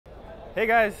Hey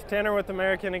guys, Tanner with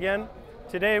American again.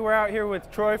 Today we're out here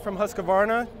with Troy from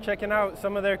Husqvarna, checking out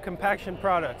some of their compaction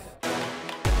products.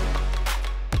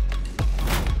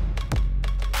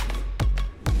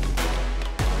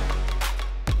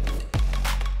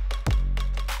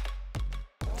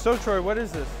 So Troy, what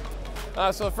is this?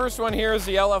 So the first one here is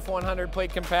the LF 100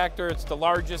 plate compactor. It's the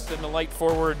largest in the light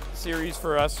forward series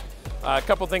for us. A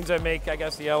couple things that make, I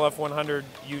guess, the LF 100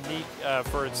 unique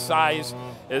for its size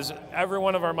is every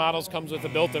one of our models comes with a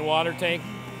built-in water tank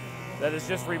that is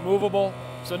just removable.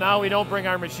 So now we don't bring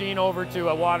our machine over to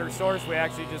a water source. We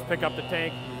actually just pick up the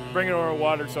tank, bring it over to a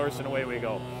water source, and away we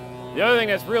go. The other thing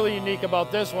that's really unique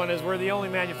about this one is we're the only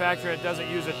manufacturer that doesn't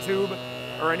use a tube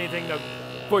or anything to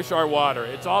push our water.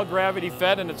 It's all gravity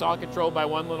fed and it's all controlled by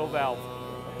one little valve.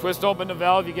 Twist open the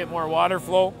valve, you get more water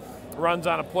flow, runs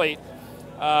on a plate.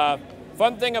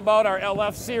 Fun thing about our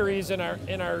LF series,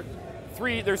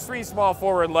 there's three small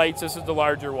forward lights. This is the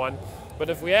larger one. But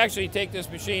if we actually take this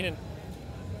machine and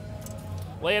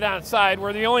lay it on its side,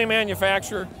 we're the only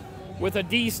manufacturer with a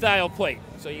D-style plate.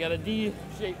 So you got a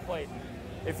D-shaped plate.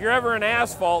 If you're ever in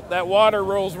asphalt, that water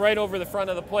rolls right over the front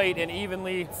of the plate and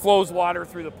evenly flows water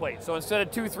through the plate. So instead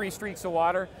of 2-3 streaks of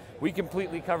water, we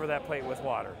completely cover that plate with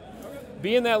water.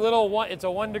 Being that it's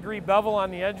a 1 degree bevel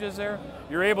on the edges there,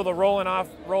 you're able to roll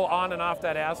on and off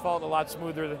that asphalt a lot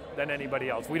smoother than anybody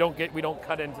else. We don't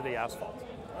cut into the asphalt.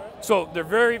 So they're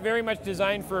very, very much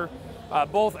designed for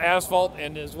both asphalt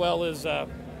and as well as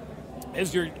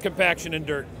your compaction and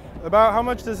dirt. About how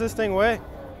much does this thing weigh?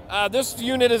 This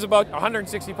unit is about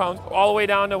 160 pounds, all the way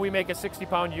down to we make a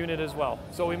 60-pound unit as well.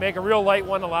 So we make a real light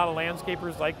one. A lot of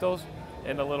landscapers like those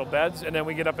in the little beds, and then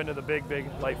we get up into the big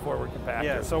light forward compactor.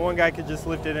 Yeah, so one guy could just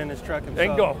lift it in his truck himself.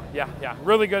 And go, yeah.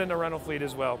 Really good in the rental fleet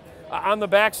as well. On the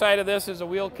back side of this is a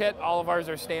wheel kit. All of ours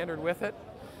are standard with it.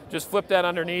 Just flip that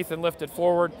underneath and lift it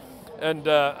forward and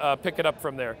pick it up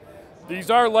from there. These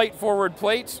are light forward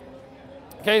plates.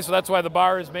 Okay, so that's why the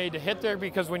bar is made to hit there,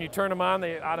 because when you turn them on,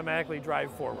 they automatically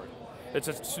drive forward. It's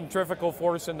a centrifugal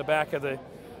force in the back of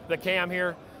the cam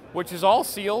here, which is all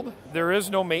sealed. There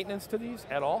is no maintenance to these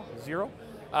at all, zero.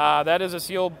 That is a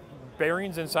sealed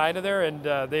bearings inside of there, and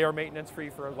they are maintenance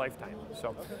free for a lifetime.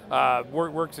 So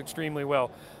works extremely well.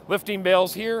 Lifting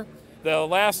bales here. The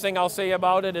last thing I'll say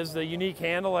about it is the unique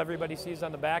handle everybody sees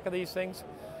on the back of these things.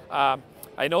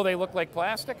 I know they look like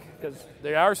plastic, because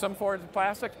there are some forms of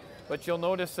plastic, but you'll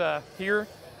notice here,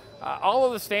 all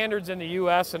of the standards in the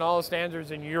US and all the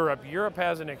standards in Europe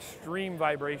has an extreme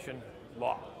vibration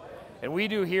law. And we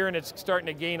do here, and it's starting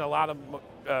to gain a lot of,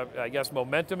 I guess,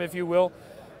 momentum, if you will.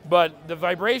 But the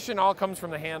vibration all comes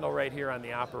from the handle right here on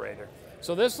the operator.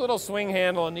 So this little swing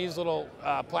handle and these little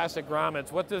plastic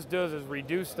grommets, what this does is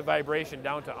reduce the vibration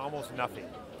down to almost nothing.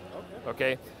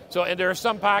 Okay? So, and there are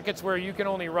some pockets where you can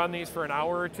only run these for an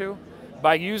hour or two.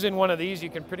 By using one of these,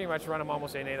 you can pretty much run them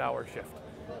almost an 8-hour shift.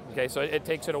 Okay, so it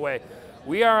takes it away.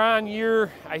 We are on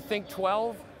year, I think,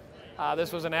 12.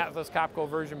 This was an Atlas Copco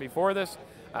version before this.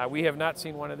 We have not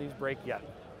seen one of these break yet.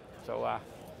 So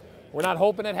we're not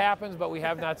hoping it happens, but we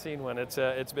have not seen one.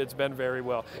 It's been very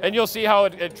well. And you'll see how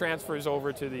it transfers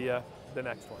over to the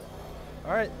next one.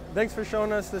 All right, thanks for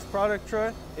showing us this product,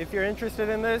 Troy. If you're interested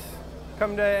in this,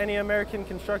 come to any American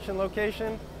construction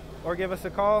location or give us a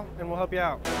call and we'll help you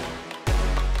out.